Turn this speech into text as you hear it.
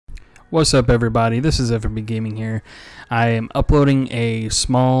What's up, everybody? This is FB Gaming here. I am uploading a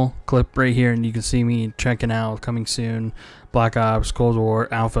small clip right here, and you can see me checking out coming soon. Black Ops, Cold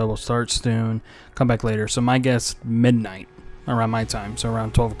War, Alpha will start soon. Come back later. So my guess, midnight around my time, so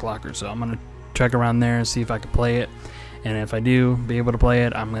around 12 o'clock or so. I'm going to check around there and see if I can play it. And if I do be able to play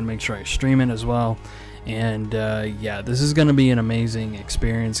it, I'm going to make sure I stream it as well. And yeah, this is going to be an amazing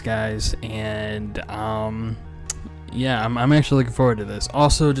experience, guys. And yeah, I'm actually looking forward to this.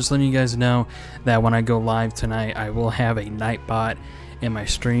 Also, just letting you guys know that when I go live tonight, I will have a Nightbot in my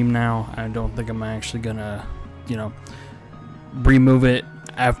stream now. I don't think I'm actually gonna, remove it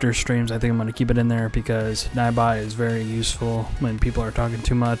after streams. I think I'm gonna keep it in there because Nightbot is very useful when people are talking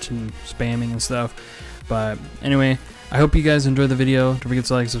too much and spamming and stuff. But anyway, I hope you guys enjoyed the video. Don't forget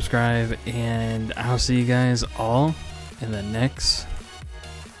to like, subscribe, and I'll see you guys all in the next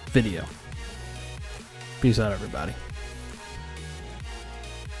video. Peace out, everybody.